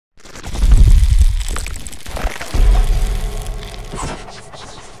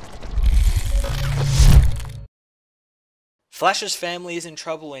Flash's family is in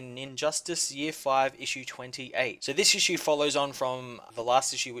trouble in Injustice Year 5, issue 28. So this issue follows on from the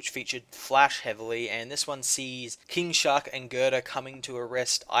last issue, which featured Flash heavily, and this one sees King Shark and Gerda coming to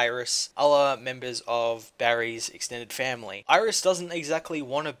arrest Iris, other members of Barry's extended family. Iris doesn't exactly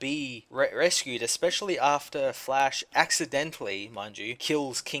want to be rescued, especially after Flash accidentally, mind you,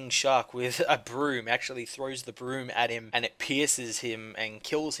 kills King Shark with a broom, actually throws the broom at him, and it pierces him and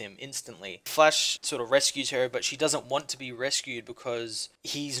kills him instantly. Flash sort of rescues her, but she doesn't want to be rescued because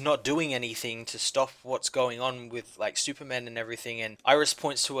he's not doing anything to stop what's going on with like Superman and everything. And Iris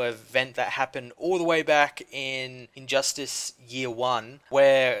points to an event that happened all the way back in Injustice Year 1,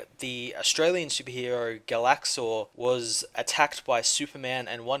 where the Australian superhero Galaxor was attacked by Superman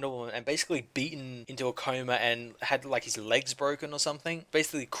and Wonder Woman and basically beaten into a coma and had like his legs broken or something,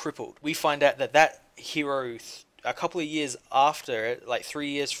 basically crippled. We find out that that hero a couple of years after it, like 3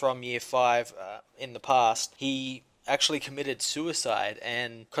 years from Year 5 in the past, he actually committed suicide,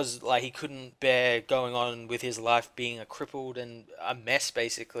 and because like he couldn't bear going on with his life being a crippled and a mess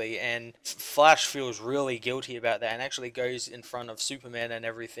basically, and Flash feels really guilty about that and actually goes in front of Superman and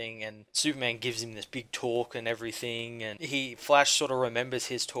everything, and Superman gives him this big talk and everything, and Flash sort of remembers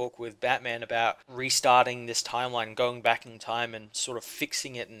his talk with Batman about restarting this timeline, going back in time and sort of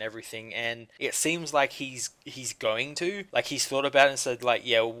fixing it and everything, and it seems like he's going to, like he's thought about it and said like,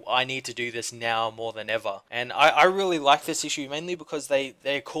 yeah, I need to do this now more than ever. And I really like this issue mainly because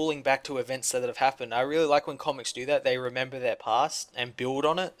they're calling back to events that have happened. I really like when comics do that. They remember their past and build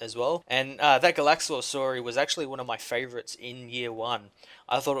on it as well. And that Galaxor story was actually one of my favorites in Year 1.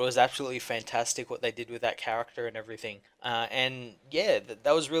 I thought it was absolutely fantastic what they did with that character and everything. And yeah,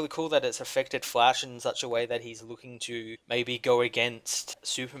 that was really cool that it's affected Flash in such a way that he's looking to maybe go against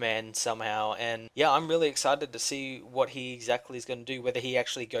Superman somehow. And yeah, I'm really excited to see what he exactly is going to do, whether he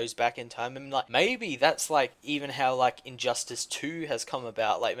actually goes back in time. And like maybe that's like even how like Injustice 2 has come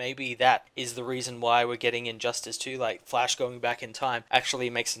about. Like maybe that is the reason why we're getting Injustice 2, like Flash going back in time actually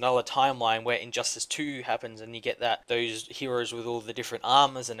makes another timeline where Injustice 2 happens and you get those heroes with all the different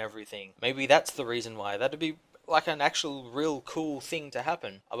armors and everything. Maybe that's the reason why. That'd be like an actual real cool thing to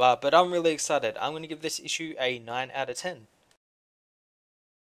happen. But I'm really excited. I'm going to give this issue a 9 out of 10.